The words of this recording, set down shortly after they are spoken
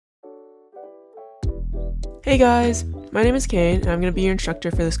Hey guys, my name is Cain and I'm going to be your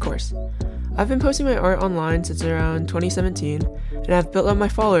instructor for this course. I've been posting my art online since around 2017 and I've built up my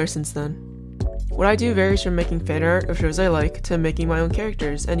followers since then. What I do varies from making fan art of shows I like to making my own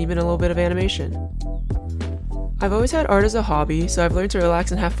characters and even a little bit of animation. I've always had art as a hobby, so I've learned to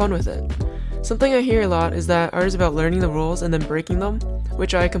relax and have fun with it. Something I hear a lot is that art is about learning the rules and then breaking them,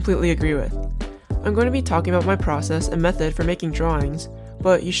 which I completely agree with. I'm going to be talking about my process and method for making drawings,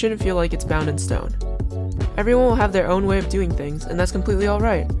 but you shouldn't feel like it's bound in stone. Everyone will have their own way of doing things, and that's completely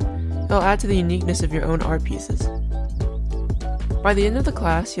alright. It'll add to the uniqueness of your own art pieces. By the end of the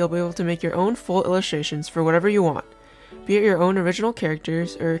class, you'll be able to make your own full illustrations for whatever you want, be it your own original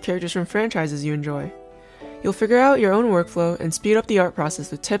characters or characters from franchises you enjoy. You'll figure out your own workflow and speed up the art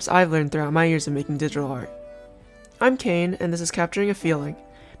process with tips I've learned throughout my years of making digital art. I'm Cain, and this is Capturing a Feeling,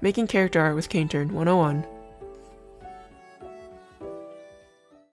 making character art with CLASS101.